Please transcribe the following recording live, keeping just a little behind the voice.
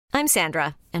I'm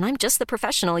Sandra, and I'm just the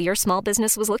professional your small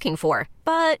business was looking for.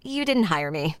 But you didn't hire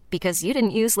me because you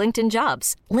didn't use LinkedIn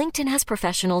Jobs. LinkedIn has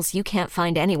professionals you can't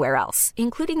find anywhere else,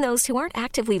 including those who aren't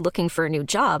actively looking for a new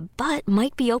job, but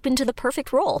might be open to the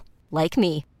perfect role, like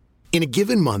me. In a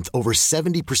given month, over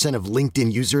 70% of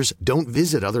LinkedIn users don't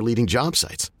visit other leading job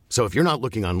sites. So if you're not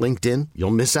looking on LinkedIn,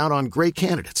 you'll miss out on great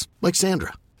candidates like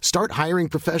Sandra. Start hiring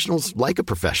professionals like a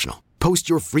professional. Post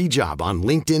your free job on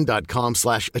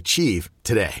linkedin.com/achieve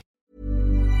today.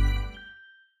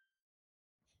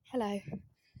 Hello,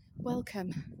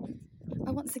 welcome.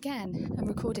 Once again, I'm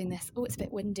recording this. Oh, it's a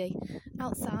bit windy.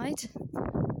 Outside,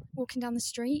 walking down the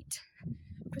street,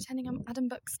 pretending I'm Adam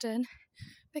Buxton.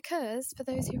 Because, for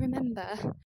those who remember,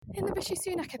 in the Rishi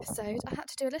Sunak episode, I had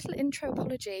to do a little intro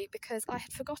apology because I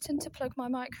had forgotten to plug my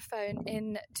microphone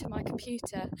into my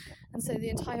computer, and so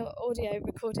the entire audio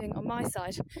recording on my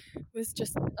side was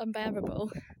just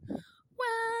unbearable.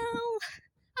 Well,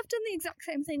 I've done the exact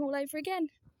same thing all over again.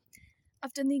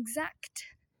 I've done the exact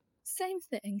same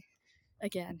thing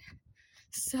again.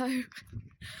 So,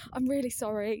 I'm really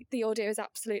sorry. The audio is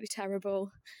absolutely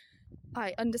terrible.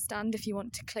 I understand if you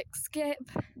want to click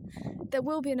skip. There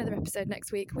will be another episode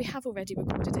next week. We have already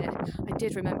recorded it. I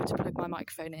did remember to plug my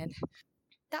microphone in.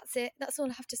 That's it. That's all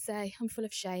I have to say. I'm full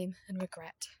of shame and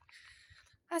regret.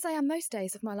 As I am most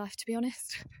days of my life, to be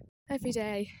honest. Every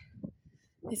day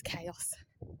is chaos.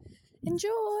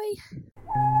 Enjoy!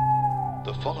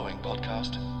 The following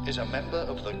podcast is a member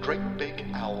of the Great Big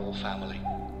Owl family.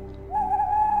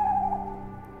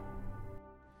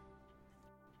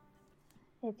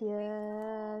 If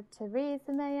you're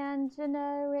Teresa May and you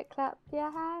know it, clap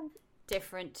your hands.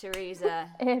 Different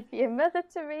Teresa. If you're Mother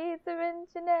Teresa and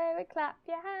you know it, clap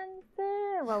your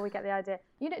hands. Well, we get the idea.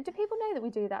 You know, do people know that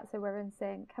we do that so we're in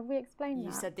sync? Have we explained that?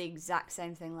 You said the exact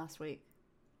same thing last week.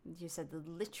 You said the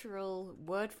literal,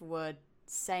 word for word,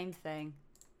 same thing.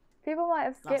 People might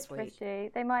have skipped Rishi.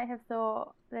 They might have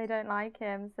thought they don't like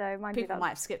him, so People might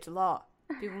have skipped a lot.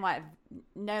 People might have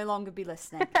no longer be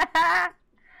listening.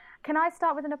 Can I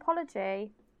start with an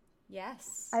apology?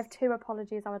 Yes. I have 2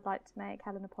 apologies I would like to make.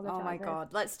 Helen apologises. Oh my God.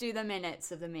 Let's do the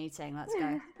minutes of the meeting. Let's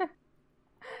go.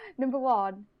 Number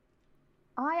 1,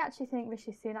 I actually think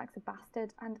Rishi Sunak's a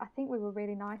bastard, and I think we were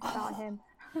really nice about him.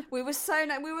 We were so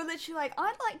nice. We were literally like,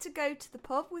 I'd like to go to the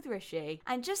pub with Rishi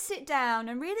and just sit down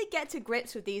and really get to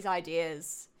grips with these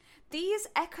ideas. These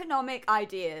economic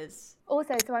ideas.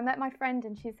 Also, so I met my friend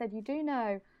and she said, you do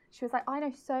know, she was like, I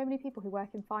know so many people who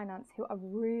work in finance who are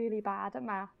really bad at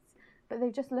maths, but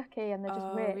they're just lucky and they're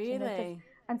just rich. Really?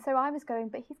 And so I was going,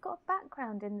 but he's got a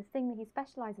background in the thing that he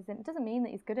specialises in. It doesn't mean that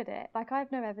he's good at it. Like, I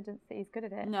have no evidence that he's good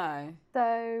at it. No.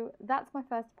 So that's my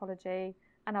first apology,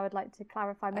 and I would like to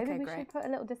clarify. Maybe we great. should put a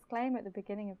little disclaimer at the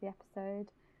beginning of the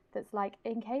episode that's like,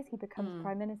 in case he becomes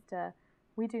Prime Minister,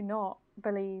 we do not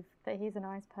believe that he's a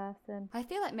nice person. I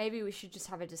feel like maybe we should just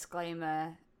have a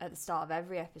disclaimer at the start of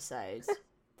every episode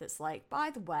that's like,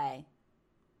 by the way,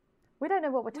 we don't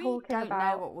know what we're talking about. We don't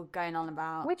know what we're going on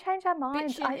about. We change our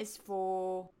minds. Bitching is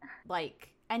for,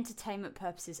 like, entertainment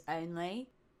purposes only.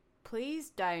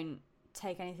 Please don't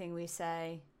take anything we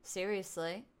say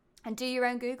seriously. And do your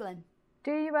own Googling.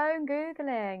 Do your own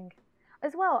Googling.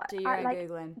 As well, Do your own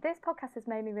Googling. This podcast has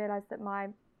made me realise that my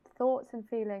thoughts and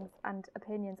feelings and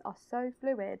opinions are so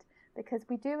fluid, because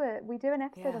we do an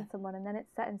episode on someone and then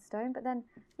it's set in stone. But then,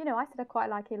 you know, I said I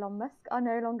quite like Elon Musk. I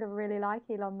no longer really like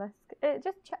Elon Musk. It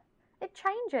just it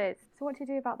changes. So what do you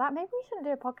do about that? Maybe we shouldn't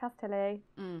do a podcast, Tilly.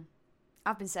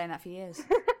 I've been saying that for years.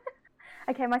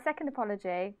 Okay, my second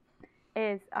apology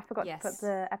is I forgot to put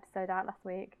the episode out last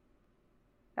week.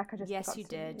 Like, I just yes, you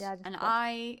did. Yeah, and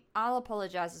I'll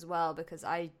apologise as well, because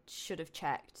I should have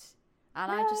checked.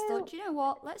 And I just thought, you know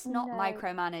what? Let's not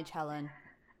micromanage Helen.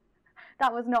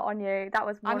 That was not on you. That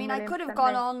was 1 I mean, I could have me.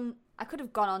 gone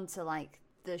on to, like,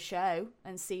 the show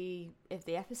and see if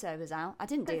the episode was out. I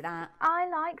didn't do that. I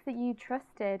like that you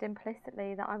trusted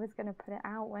implicitly that I was going to put it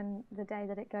out when the day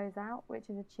that it goes out, which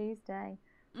is a Tuesday.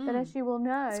 But as you will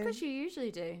know... It's because you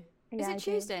usually do. Yeah, is it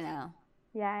Tuesday now?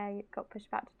 Yeah, it got pushed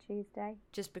back to Tuesday.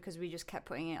 Just because we just kept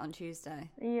putting it on Tuesday?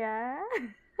 Yeah.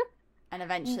 And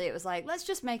eventually it was like, let's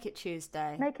just make it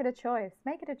Tuesday. Make it a choice.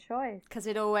 Make it a choice. Because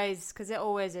it always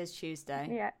is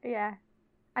Tuesday. Yeah.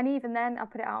 And even then, I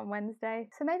put it out on Wednesday.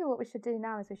 So maybe what we should do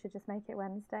now is we should just make it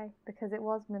Wednesday, because it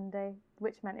was Monday,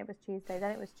 which meant it was Tuesday.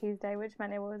 Then it was Tuesday, which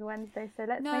meant it was Wednesday. So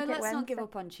let's make it Wednesday. No, let's not give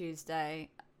up on Tuesday.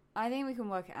 I think we can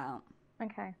work it out.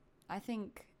 Okay. I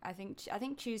think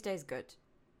Tuesday's good.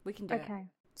 We can do it. Okay.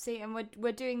 See, and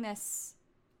we're doing this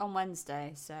on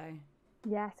Wednesday, so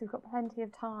yes, we've got plenty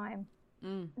of time.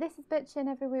 This is Bitchin'.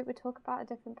 Every week we talk about a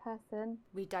different person.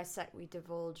 We dissect, we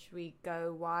divulge, we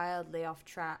go wildly off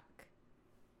track.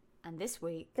 And this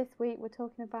week we're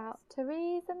talking about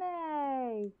Theresa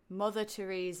May. Mother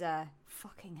Teresa.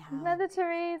 Fucking hell. Mother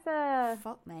Teresa.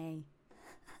 Fuck me.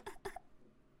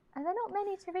 Are there not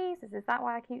many Teresas? Is that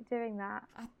why I keep doing that?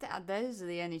 Those are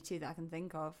the only two that I can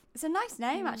think of. It's a nice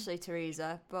name, actually,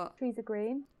 Teresa, but... Teresa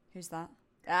Green. Who's that?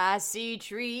 I see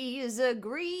Teresa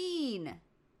Green.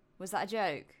 Was that a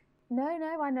joke? No,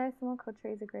 I know someone called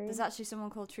Teresa Green. There's actually someone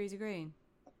called Teresa Green.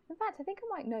 In fact, I think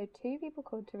I might know 2 people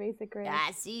called Teresa Green.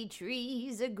 I see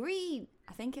Teresa Green.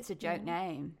 I think it's a joke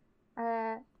name.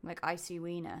 Like Icy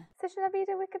Wiener. So should I read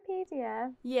a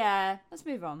Wikipedia? Yeah, let's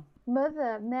move on.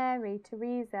 Mother Mary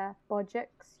Teresa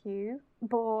Bojaxhiu,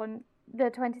 born the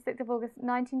 26th of August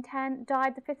 1910,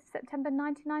 died the 5th of September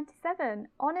 1997.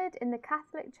 Honoured in the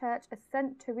Catholic Church as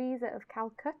St. Teresa of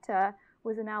Calcutta,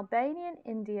 was an Albanian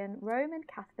Indian Roman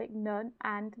Catholic nun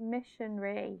and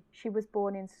missionary. She was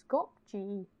born in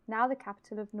Skopje, now the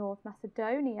capital of North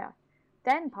Macedonia,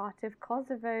 then part of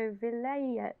Kosovo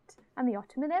Vilayet and the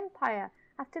Ottoman Empire.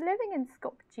 After living in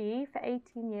Skopje for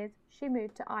 18 years, she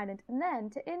moved to Ireland and then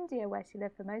to India, where she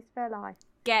lived for most of her life.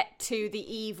 Get to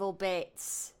the evil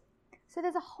bits. So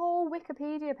there's a whole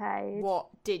Wikipedia page. What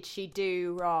did she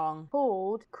do wrong?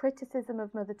 Called Criticism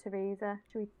of Mother Teresa.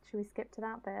 Should we skip to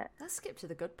that bit? Let's skip to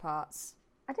the good parts.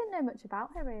 I didn't know much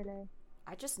about her, really.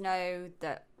 I just know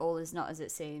that all is not as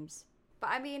it seems.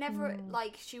 But I mean,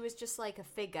 she was just like a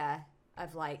figure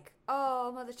of like,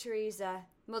 oh, Mother Teresa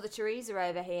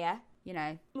over here, you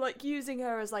know, like using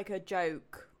her as like a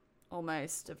joke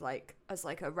almost, of like as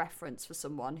like a reference for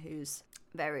someone who's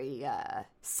very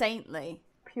saintly,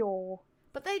 pure.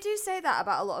 But they do say that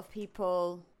about a lot of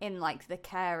people in like the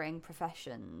caring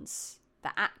professions,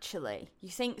 that actually you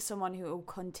think someone who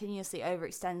continuously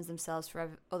overextends themselves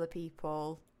for other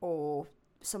people, or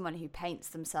someone who paints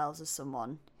themselves as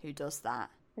someone who does that,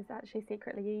 is actually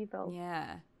secretly evil.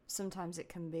 Yeah. Sometimes it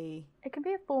can be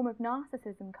a form of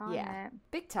narcissism, can't it?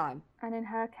 Big time. And in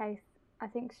her case, I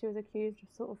think she was accused of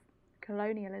sort of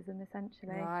colonialism,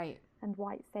 essentially. Right. And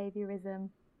white saviorism.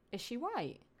 Is she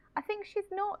white? I think she's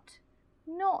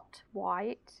not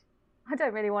white. I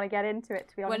don't really want to get into it,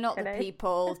 to be honest. We're not the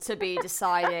people to be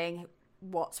deciding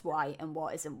what's white and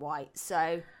what isn't white.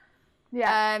 So,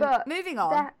 yeah. But moving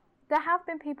on. There have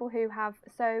been people who have.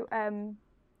 So,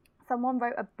 someone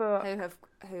wrote a book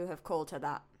who have called her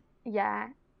that. Yeah.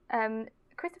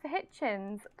 Christopher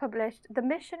Hitchens published The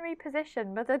Missionary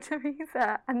Position, Mother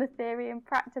Teresa and the Theory and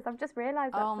Practice. I've just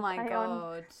realised that's Oh my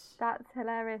God. That's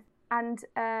hilarious. And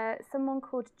someone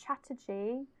called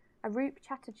Arup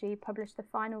Chatterjee, published the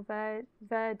final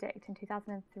verdict in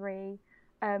 2003,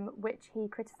 which he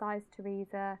criticised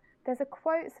Teresa. There's a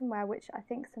quote somewhere which I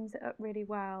think sums it up really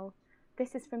well.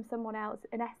 This is from someone else,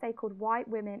 an essay called White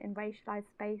Women in Racialised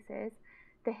Spaces.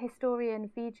 The historian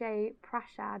Vijay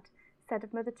Prashad said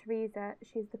of Mother Teresa,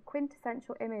 she is the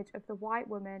quintessential image of the white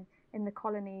woman in the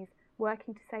colonies,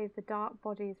 working to save the dark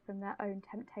bodies from their own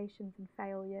temptations and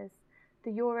failures.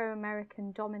 The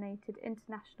Euro-American dominated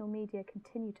international media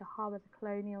continue to harbour the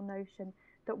colonial notion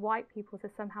that white peoples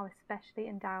are somehow especially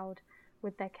endowed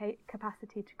with their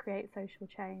capacity to create social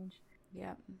change.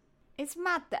 Yeah. It's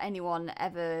mad that anyone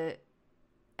ever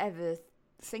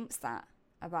thinks that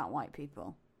about white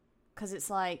people. Because it's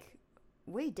like,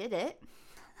 we did it.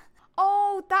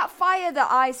 Oh, that fire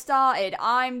that I started,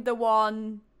 I'm the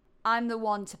one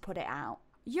to put it out.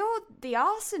 You're the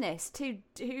arsonist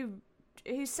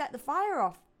who set the fire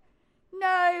off.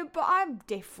 No, but I'm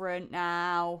different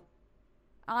now.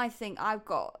 I think I've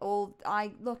got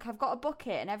a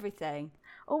bucket and everything.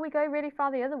 Or we go really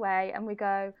far the other way and we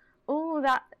go, oh,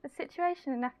 that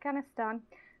situation in Afghanistan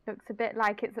looks a bit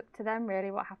like it's up to them really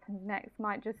what happens next.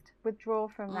 Might just withdraw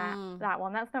from that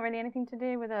one. That's not really anything to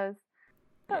do with us.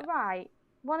 But yeah. Right,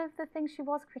 one of the things she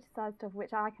was criticised of,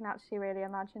 which I can actually really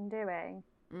imagine doing.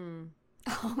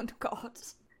 Oh, God.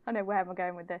 I know where am I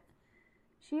going with this.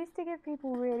 She used to give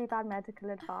people really bad medical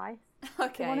advice.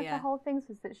 Okay, so one of the whole things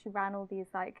was that she ran all these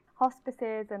like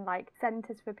hospices and like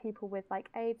centres for people with like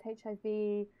AIDS,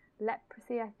 HIV,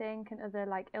 leprosy, I think, and other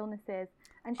like illnesses.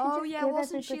 And she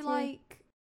wasn't she like...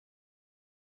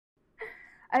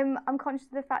 I'm conscious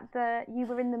of the fact that you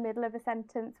were in the middle of a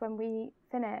sentence when we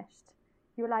finished.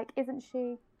 You were like, isn't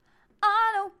she?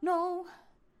 I don't know.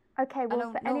 Okay,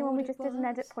 well, for anyone, we just did an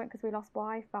edit point because we lost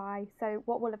Wi-Fi. So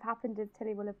what will have happened is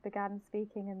Tilly will have began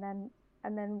speaking,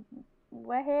 and then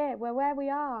we're here. We're where we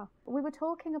are. We were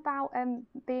talking about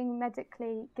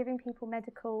giving people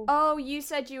medical. Oh, you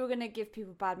said you were going to give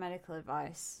people bad medical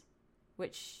advice,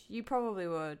 which you probably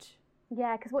would.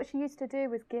 Yeah, because what she used to do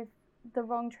was give the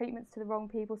wrong treatments to the wrong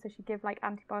people. So she'd give like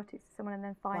antibiotics to someone and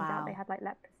then find out they had like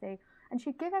leprosy. And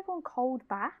she'd give everyone cold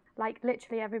baths. Like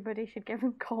literally everybody should give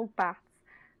them cold baths.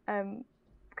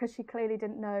 Because she clearly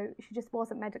didn't know, she just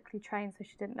wasn't medically trained, so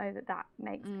she didn't know that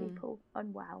makes people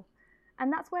unwell.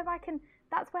 And that's where I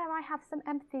have some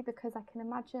empathy, because I can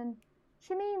imagine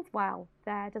she means well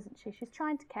there, doesn't she? She's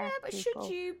trying to care for people.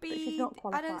 Should you be? But she's not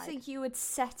qualified. I don't think you would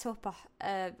set up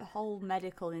a whole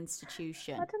medical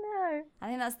institution. I don't know. I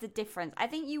think that's the difference. I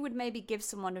think you would maybe give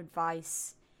someone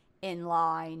advice in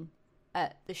line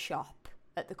at the shop,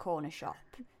 at the corner shop.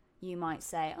 You might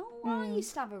say, "Oh, well, I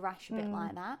used to have a rash a bit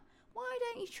like that. Why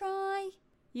don't you try?"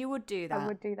 You would do that. I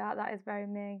would do that. That is very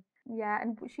me. Yeah,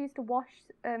 and she used to wash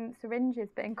syringes,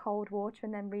 but in cold water,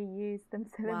 and then reuse them,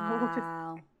 so they're all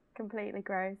just completely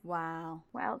gross. Wow.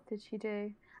 What else did she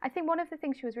do? I think one of the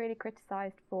things she was really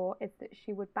criticised for is that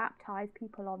she would baptise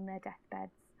people on their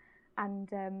deathbeds, and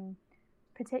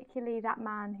particularly that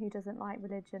man who doesn't like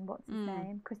religion. What's his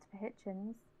name? Christopher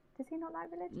Hitchens. Does he not like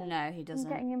religion? No, he doesn't.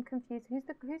 I'm getting him confused. Who's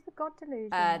the God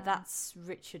delusion? That's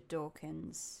Richard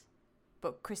Dawkins.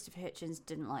 But Christopher Hitchens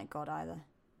didn't like God either.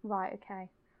 Right,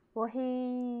 okay. Well,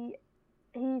 he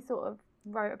sort of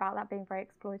wrote about that being very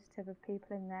exploitative of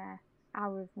people in their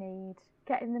hour of need,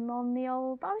 getting them on the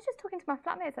old... I was just talking to my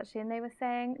flatmates, actually, and they were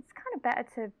saying it's kind of better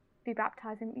to be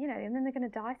baptising, you know, and then they're going to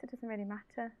die, so it doesn't really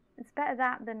matter. It's better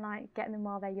that than, like, getting them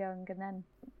while they're young and then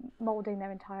moulding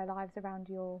their entire lives around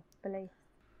your beliefs.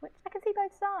 Which I can see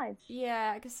both sides.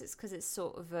 Yeah, I guess it's because it's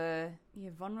sort of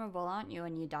you're vulnerable, aren't you,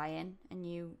 when you're dying, and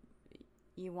you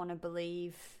want to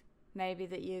believe maybe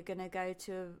that you're going to go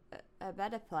to a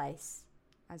better place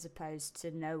as opposed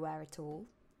to nowhere at all.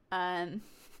 I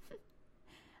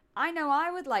know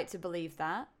I would like to believe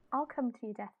that. I'll come to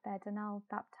your deathbed and I'll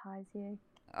baptise you.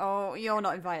 Oh, you're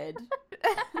not invited.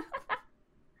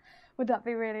 Would that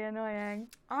be really annoying?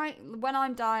 When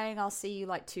I'm dying, I'll see you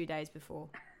like 2 days before.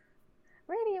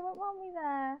 Really? You won't want me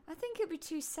there? I think it'd be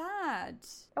too sad.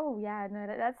 Oh, yeah, no,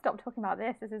 let's stop talking about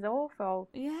this. This is awful.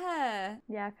 Yeah.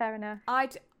 Yeah, fair enough.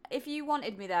 If you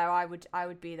wanted me there, I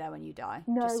would be there when you die.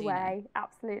 No so way. You know.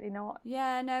 Absolutely not.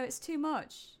 Yeah, no, it's too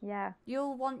much. Yeah.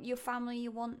 You'll want your family,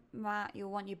 you want Matt,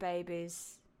 you'll want your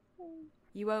babies.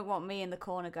 You won't want me in the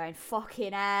corner going,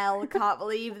 fucking hell, I can't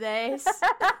believe this.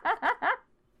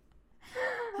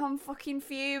 I'm fucking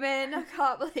fuming, I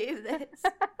can't believe this.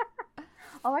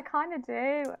 Oh, I kind of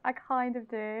do.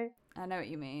 I know what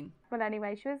you mean. Well,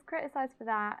 anyway, she was criticised for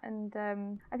that, and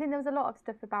I think there was a lot of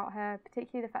stuff about her,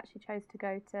 particularly the fact she chose to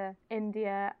go to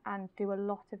India and do a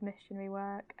lot of missionary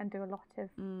work and do a lot of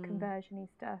conversion-y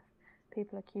stuff.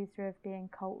 People accused her of being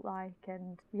cult-like,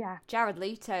 and yeah. Jared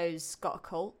Leto's got a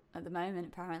cult at the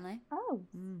moment, apparently. Oh,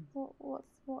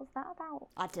 what's that about?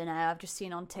 I don't know, I've just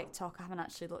seen on TikTok, I haven't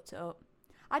actually looked it up.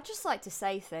 I just like to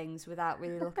say things without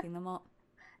really looking them up.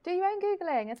 Do your own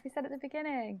Googling, as we said at the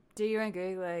beginning. Do your own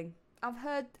Googling.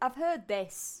 I've heard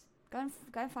this. Go and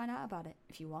find out about it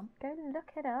if you want. Go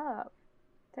look it up.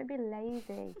 Don't be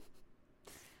lazy.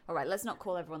 All right, let's not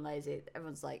call everyone lazy.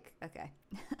 Everyone's like, okay.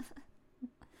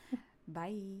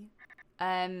 Bye.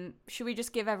 Should we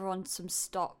just give everyone some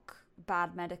stock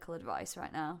bad medical advice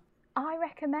right now? I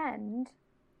recommend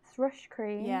thrush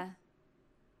cream. Yeah.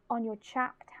 On your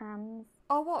chapped hands.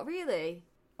 Oh, what, really?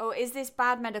 Oh, is this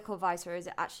bad medical advice or is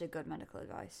it actually good medical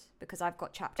advice? Because I've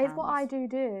got chapped hands. It's what I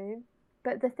do.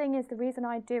 But the thing is, the reason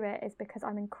I do it is because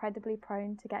I'm incredibly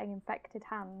prone to getting infected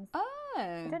hands. Oh.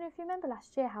 I don't know if you remember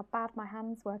last year how bad my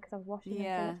hands were because I was washing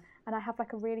them. And I have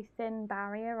like a really thin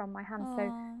barrier on my hands. Aww.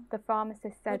 So the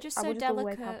pharmacist said, We're just so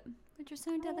delicate. We're just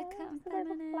so delicate and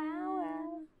feminine. Flower.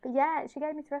 But yeah, she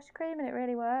gave me thrush cream and it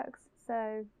really works.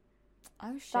 So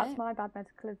oh, shit. That's my bad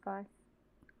medical advice.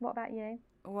 What about you?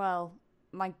 Well,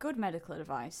 my good medical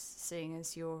advice, seeing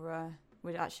as we're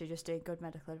actually just doing good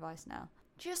medical advice now.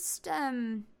 Just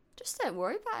don't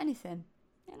worry about anything.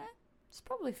 You know, it's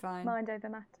probably fine. Mind over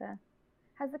matter.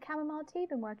 Has the chamomile tea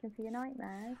been working for your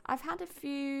nightmares? I've had a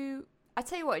few. I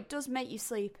tell you what, it does make you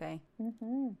sleepy.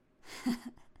 Mm-hmm.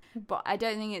 But I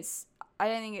don't think it's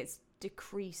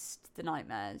decreased the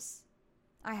nightmares.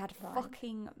 I had a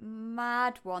fucking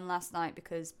mad one last night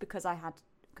because I had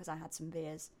some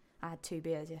beers. I had 2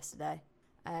 beers yesterday.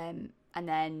 And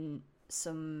then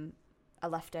a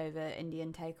leftover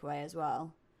Indian takeaway as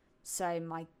well. So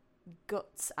my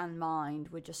guts and mind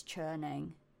were just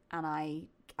churning, and I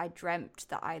dreamt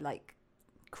that I like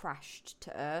crashed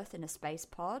to Earth in a space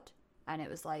pod, and it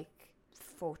was like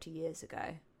 40 years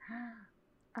ago.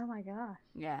 Oh my gosh.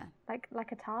 Yeah.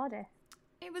 Like a TARDIS.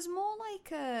 It was more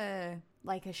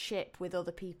like a ship with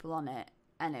other people on it,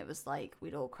 and it was like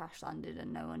we'd all crash landed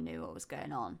and no one knew what was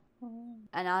going on.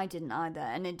 And I didn't either.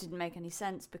 And it didn't make any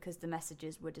sense because the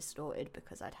messages were distorted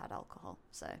because I'd had alcohol.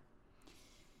 So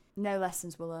no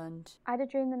lessons were learned. I had a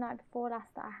dream the night before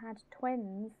last that I had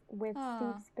twins with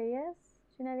Steve Spears.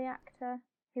 Do you know the actor?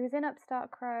 He was in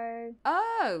Upstart Crow.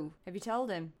 Oh! Have you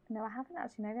told him? No, I haven't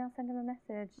actually. Maybe I'll send him a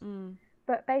message.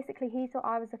 But basically, he thought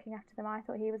I was looking after them. I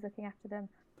thought he was looking after them.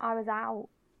 I was out.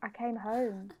 I came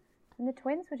home. And the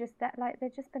twins were just there, like,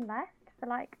 they'd just been left for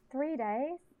like 3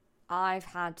 days. I've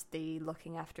had the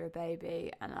looking after a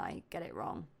baby, and I get it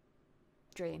wrong.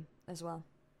 Dream as well.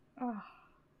 Oh.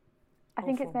 I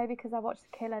think it's maybe because I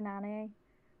watched Killer Nanny.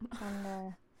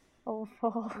 And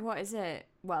awful. What is it?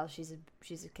 Well, she's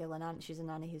a killer nanny. She's a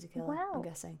nanny who's a killer, I'm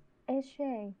guessing. Is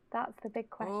she? That's the big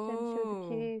question. Oh. She was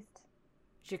accused.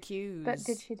 She's accused. But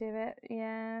did she do it?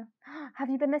 Yeah. Have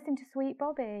you been listening to Sweet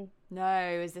Bobby?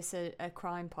 No. Is this a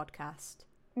crime podcast?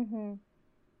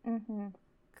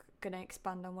 Gonna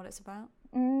expand on what it's about?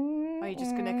 Or are you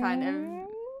just gonna kind of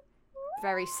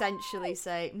very sensually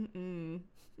say,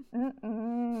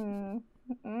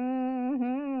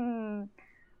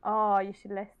 Oh, you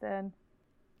should listen.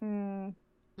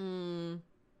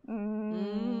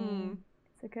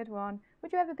 It's a good one.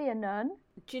 Would you ever be a nun?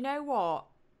 Do you know what?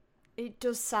 It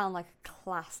does sound like a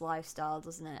class lifestyle,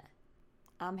 doesn't it?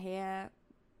 I'm here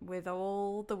with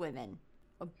all the women,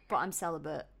 but I'm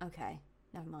celibate. Okay,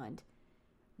 never mind.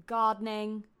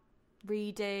 Gardening,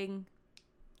 reading,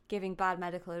 giving bad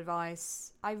medical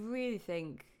advice. I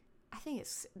think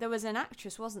there was an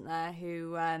actress, wasn't there,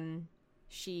 who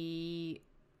she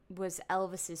was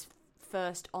Elvis's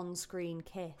first on-screen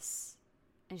kiss,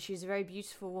 and she's a very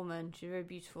beautiful woman. She's a very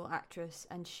beautiful actress,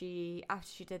 and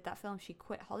after she did that film, she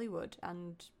quit Hollywood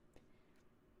and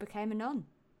became a nun.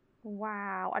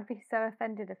 Wow, I'd be so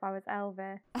offended if I was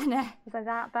Elvis. I know. Was I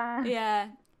that bad? Yeah.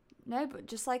 No, but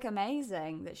just like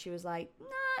amazing that she was like, nah,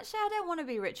 actually, I don't want to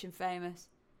be rich and famous.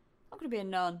 I'm going to be a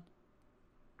nun.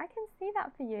 I can see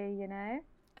that for you, you know.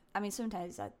 I mean,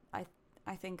 sometimes I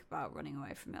think about running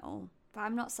away from it all, but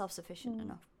I'm not self-sufficient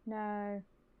enough. No.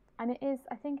 And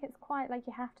I think it's quite like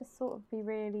you have to sort of be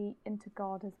really into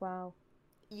God as well.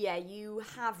 Yeah, you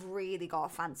have really got a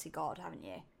fancy God, haven't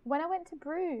you? When I went to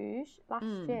Bruges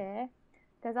last year,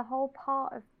 there's a whole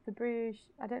part of the Bruges,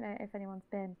 I don't know if anyone's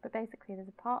been, but basically there's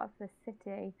a part of the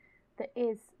city that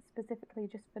is specifically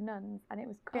just for nuns, and it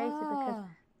was created because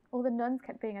all the nuns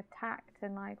kept being attacked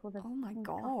and like all the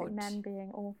Catholic men being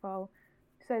awful.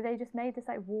 So they just made this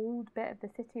like walled bit of the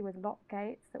city with lock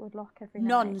gates that would lock every night.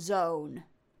 Nun zone.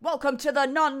 Welcome to the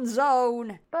nun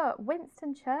zone. But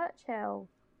Winston Churchill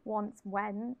once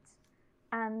went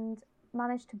and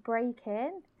managed to break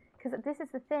in, because this is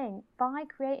the thing, by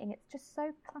creating, it's just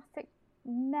so classic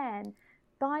men,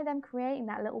 by them creating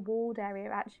that little walled area,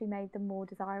 it actually made them more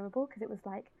desirable, because it was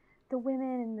like the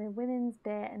women and the women's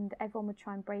bit, and everyone would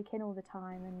try and break in all the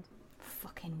time. And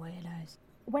fucking weirdos.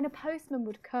 When a postman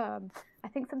would come, I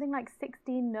think something like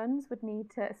 16 nuns would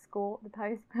need to escort the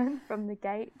postman from the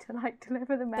gate to like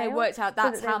deliver the mail. They worked out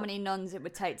that's how many nuns it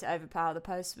would take to overpower the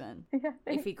postman. Yeah,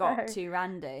 if he got too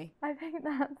randy. I think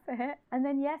that's it. And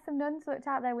then some nuns looked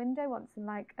out their window once and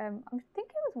like I think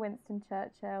it was Winston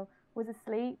Churchill was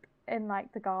asleep in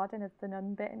like the garden of the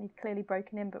nun bit, and he'd clearly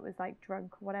broken in but was like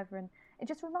drunk or whatever, and it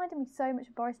just reminded me so much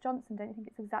of Boris Johnson. Don't you think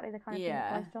it's exactly the kind of thing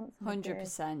that Boris Johnson would do?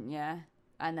 100%, yeah.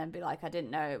 And then be like, I didn't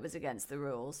know it was against the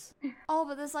rules. Oh,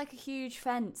 but there's like a huge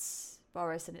fence,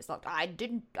 Boris, and it's locked. I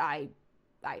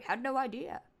had no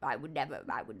idea. I would never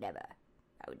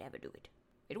do it.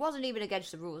 It wasn't even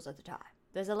against the rules at the time.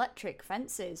 There's electric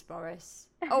fences, Boris.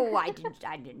 Oh, I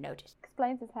didn't notice.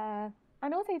 Explains his hair.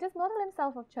 And also he does model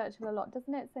himself off Churchill a lot,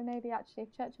 doesn't it? So maybe actually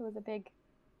if Churchill was a big,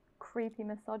 creepy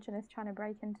misogynist trying to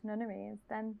break into nunneries,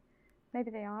 then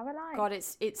maybe they are alike. God,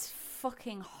 it's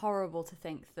fucking horrible to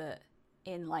think that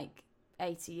in like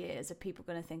 80 years are people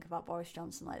going to think about Boris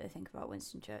Johnson like they think about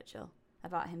Winston Churchill,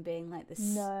 about him being like this.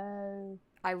 No,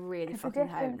 I really fucking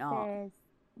hope not.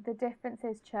 The difference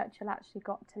is Churchill actually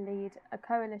got to lead a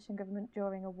coalition government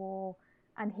during a war,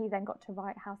 and he then got to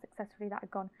write how successfully that had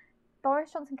gone.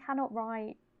 Boris Johnson cannot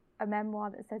write a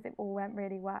memoir that says it all went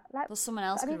really well. Well, someone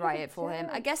else could write it for him.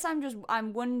 I guess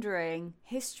I'm wondering,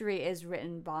 history is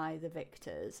written by the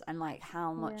victors, and like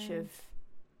how much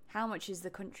is the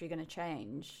country going to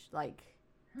change? Like,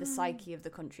 the psyche of the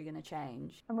country going to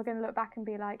change? And we're going to look back and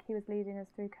be like, he was leading us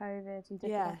through COVID. He did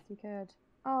the best he could.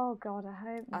 Oh, God, I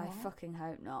hope not. I fucking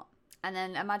hope not. And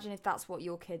then imagine if that's what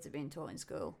your kids are being taught in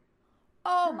school.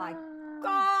 Oh, my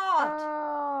God!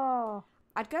 Oh.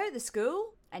 I'd go to the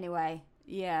school. Anyway,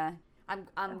 yeah.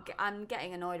 I'm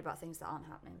getting annoyed about things that aren't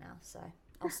happening now, so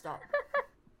I'll stop.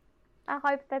 our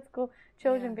hypothetical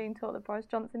children Yeah. being taught that Boris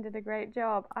Johnson did a great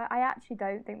job. I actually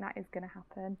don't think that is going to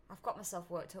happen. I've got myself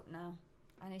worked up now.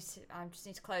 I just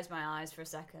need to close my eyes for a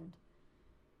second.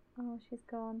 Oh, she's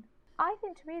gone. I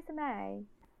think Theresa May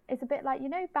is a bit like, you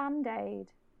know,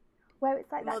 Band-Aid, where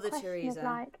it's like Mother that question Teresa. of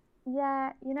like,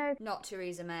 yeah, you know. Not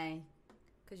Theresa May,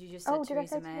 because you just said Did I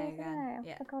Theresa say May Theresa again. May? Oh,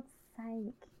 Yeah. for God's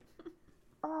sake.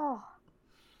 Oh,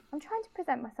 I'm trying to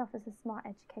present myself as a smart,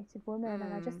 educated woman,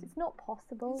 and it's not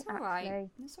possible, It's all right. actually.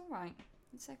 It's all right.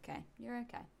 It's okay. You're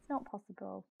okay. It's not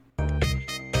possible.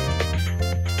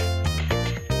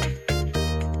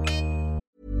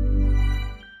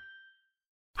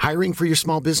 Hiring for your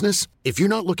small business? If you're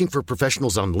not looking for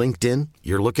professionals on LinkedIn,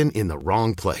 you're looking in the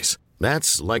wrong place.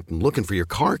 That's like looking for your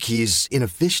car keys in a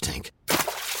fish tank.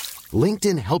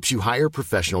 LinkedIn helps you hire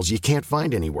professionals you can't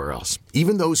find anywhere else,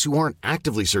 even those who aren't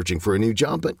actively searching for a new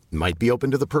job but might be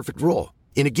open to the perfect role.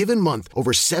 In a given month,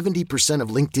 over 70% of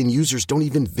LinkedIn users don't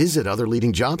even visit other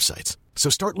leading job sites. So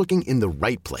start looking in the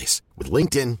right place. With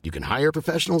LinkedIn, you can hire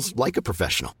professionals like a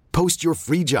professional. Post your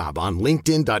free job on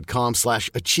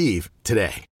linkedin.com/achieve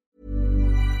today.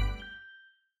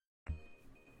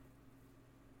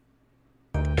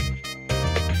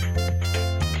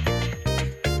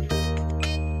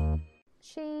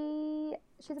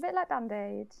 She's a bit like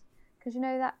Band-Aid, because you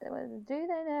know that, do they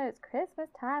know it's Christmas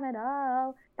time at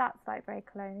all? That's like very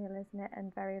colonial, isn't it?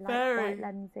 And very like white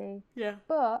lensy. Yeah.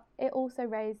 But it also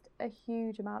raised a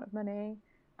huge amount of money,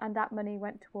 and that money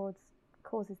went towards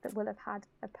causes that will have had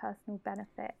a personal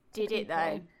benefit. Did it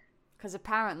though? Because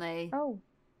apparently,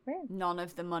 really? none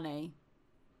of the money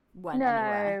went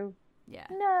anywhere. Yeah.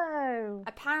 No.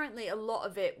 Apparently, a lot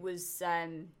of it was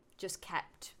just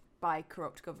kept by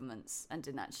corrupt governments and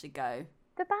didn't actually go.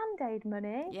 The Band-Aid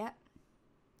money? Yeah.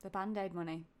 The Band-Aid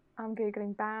money. I'm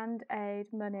Googling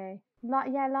Band-Aid money.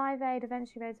 Live Aid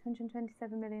eventually raised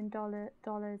 $127 million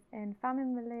in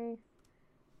famine relief.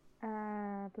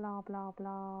 Blah, blah,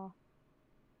 blah.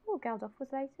 Oh, Geldof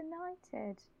was later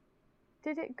knighted.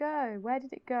 Did it go? Where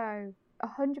did it go?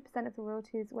 100% of the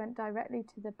royalties went directly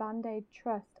to the Band-Aid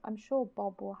Trust. I'm sure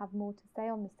Bob will have more to say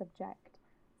on the subject,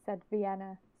 said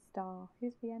Vienna Star.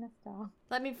 Who's Vienna Star?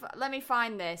 Let me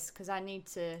find this, because I need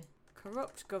to.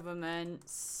 Corrupt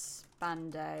governments,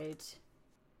 Band-Aid.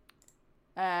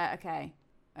 Okay.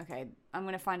 I'm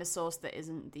gonna find a source that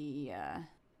isn't the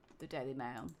Daily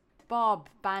Mail. Bob,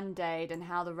 Band-Aid, and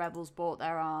how the rebels bought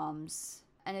their arms.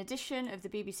 An edition of the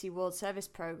BBC World Service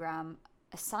Programme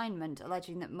assignment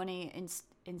alleging that money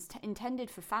intended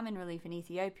for famine relief in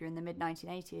Ethiopia in the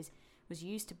mid-1980s was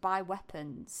used to buy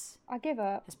weapons. I give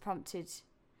up. Has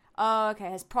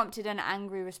prompted an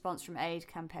angry response from aid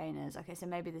campaigners. Okay, so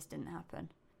maybe this didn't happen.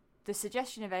 The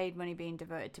suggestion of aid money being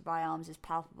diverted to buy arms is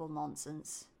palpable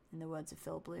nonsense, in the words of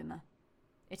Phil Bloomer.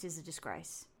 It is a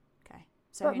disgrace. Okay,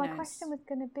 so but who my knows? question was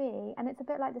going to be, and it's a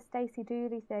bit like the Stacey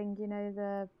Dooley thing, you know,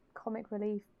 the comic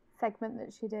relief segment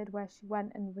that she did where she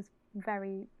went and was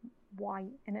very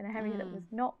white in an area that was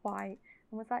not white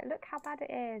and was like, look how bad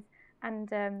it is. And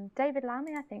David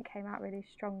Lammy, I think, came out really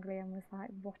strongly and was like,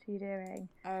 what are you doing?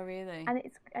 Oh, really? And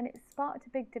it sparked a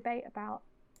big debate about,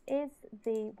 is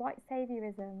the white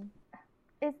saviorism,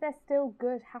 is there still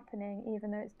good happening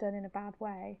even though it's done in a bad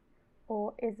way?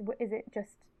 Or is it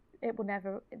just, it will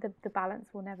never, the balance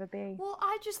will never be? Well,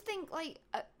 I just think, like,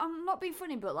 I'm not being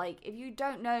funny, but, like, if you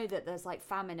don't know that there's, like,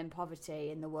 famine and poverty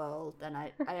in the world, then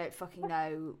I don't fucking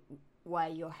know where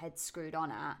your head's screwed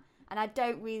on at. And I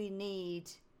don't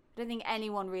think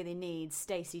anyone really needs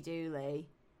Stacey Dooley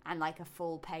and, like, a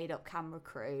full paid-up camera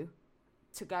crew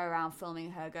to go around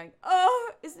filming her going,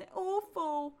 oh, isn't it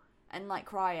awful? And, like,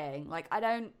 crying. Like,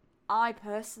 I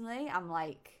personally am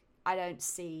like, I don't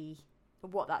see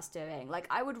what that's doing. Like,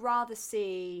 I would rather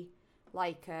see,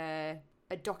 like, a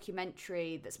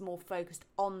documentary that's more focused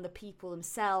on the people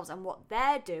themselves and what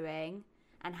they're doing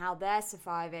and how they're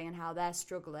surviving and how they're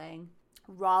struggling,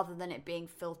 rather than it being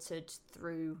filtered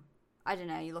through, I don't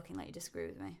know, you're looking like you disagree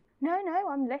with me. No,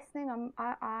 I'm listening.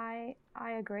 I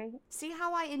agree. See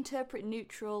how I interpret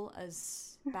neutral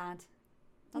as bad?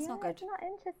 That's not good. Isn't that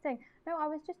interesting? No, I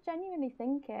was just genuinely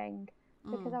thinking,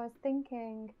 because I was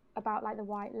thinking about, like, the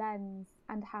white lens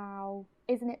and how,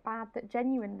 isn't it bad that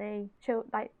genuinely,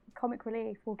 like, comic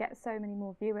relief will get so many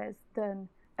more viewers than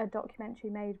a documentary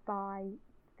made by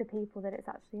the people that it's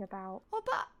actually about? Well,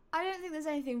 but I don't think there's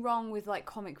anything wrong with, like,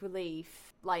 comic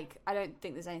relief. Like, I don't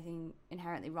think there's anything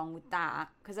inherently wrong with that.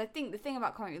 Because I think the thing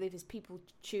about comic relief is people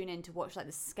tune in to watch, like,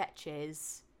 the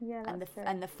sketches and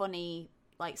the funny,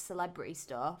 like, celebrity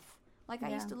stuff. Like, I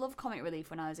used to love comic relief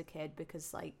when I was a kid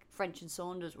because, like, French and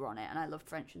Saunders were on it, and I loved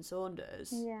French and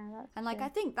Saunders. Yeah, that's And, like, true. I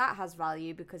think that has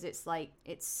value because it's, like,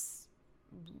 it's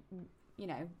you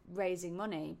know, raising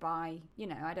money by, you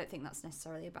know, I don't think that's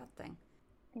necessarily a bad thing.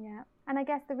 Yeah, and I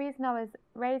guess the reason I was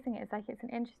raising it is like it's an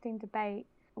interesting debate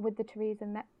with the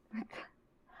Teresa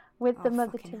with the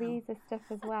Mother Teresa stuff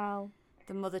as well.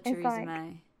 The Mother It's Teresa like,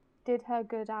 May. Did her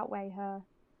good outweigh her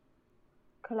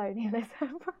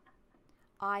colonialism?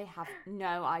 I have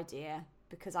no idea,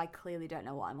 because I clearly don't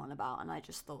know what I'm on about, and I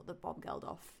just thought that Bob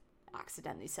Geldof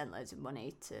accidentally sent loads of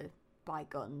money to buy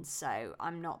guns, so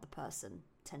I'm not the person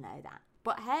to know that.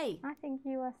 But hey, I think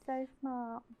you are so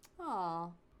smart. Aw,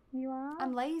 You are?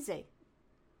 I'm lazy.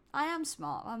 I am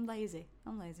smart. I'm lazy.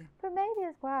 But maybe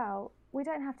as well, we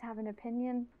don't have to have an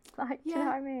opinion. Like, do you know Yeah.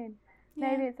 what I mean? Yeah.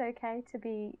 Maybe it's okay to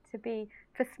be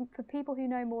for people who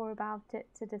know more about it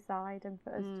to decide, and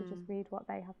for us to just read what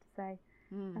they have to say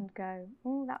and go,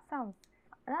 oh,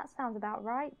 that sounds about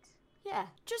right. Yeah,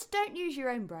 just don't use your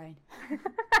own brain.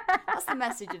 That's the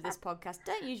message of this podcast.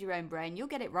 Don't use your own brain. You'll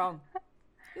get it wrong.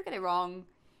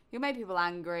 You'll make people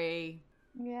angry.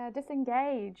 Yeah,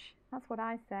 disengage. That's what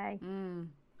I say.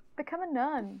 Become a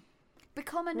nun.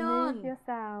 Become a Remove nun.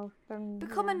 yourself from.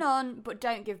 Become a nun, but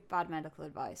don't give bad medical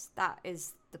advice. That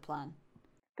is the plan.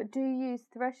 But do use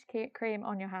thrush cream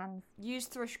on your hands. Use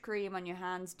thrush cream on your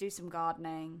hands. Do some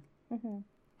gardening. Mm-hmm.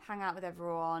 Hang out with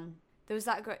everyone. There was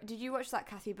that. Did you watch that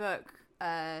Kathy Burke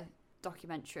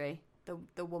documentary? The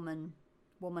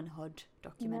womanhood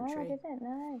documentary. No, I didn't.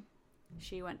 No.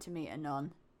 She went to meet a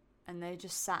nun, and they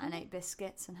just sat and ate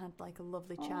biscuits and had like a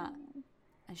lovely chat.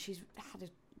 And she's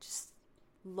just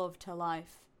loved her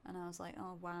life, and I was like,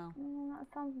 oh wow. That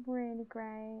sounds really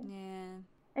great. Yeah.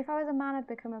 If I was a man, I'd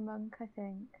become a monk, I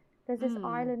think. There's this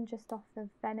island just off of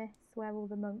Venice where all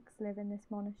the monks live in this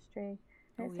monastery.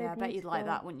 Oh It's yeah, so I bet you'd like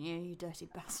beautiful. that, wouldn't you, you dirty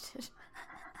bastard?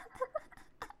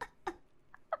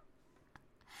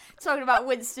 Talking about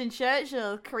Winston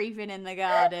Churchill creeping in the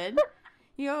garden.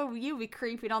 You'll be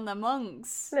creeping on the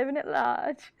monks. Living at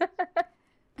large.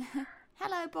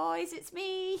 Hello boys, it's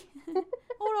me.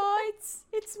 Alright,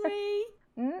 it's me.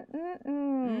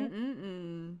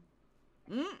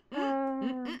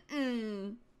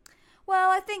 Well,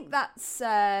 I think that's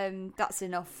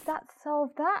enough. That's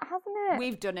solved that, hasn't it?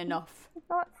 We've done enough.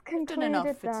 That's We've concluded done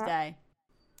enough for that. today.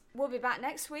 We'll be back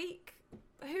next week.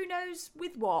 Who knows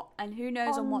with what, and who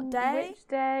knows on what day? Which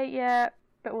day, yeah.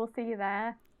 But we'll see you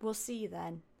there. We'll see you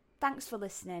then. Thanks for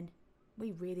listening.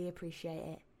 We really appreciate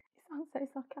it. You sound so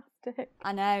sarcastic.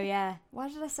 I know, yeah. Why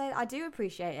did I say that? I do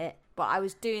appreciate it. But I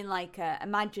was doing like,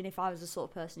 imagine if I was the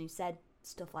sort of person who said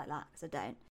stuff like that, because I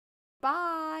don't.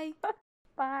 Bye.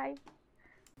 Bye.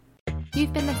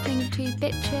 You've been listening to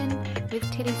Bitchin' with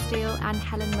Tilly Steele and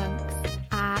Helen Monks.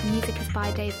 Our music is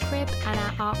by Dave Cribb and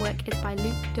our artwork is by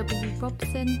Luke W.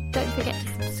 Robson. Don't forget to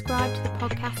subscribe to the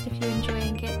podcast if you're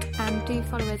enjoying it, and do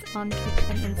follow us on Twitter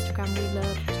and Instagram. We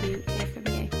love to hear from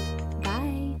you.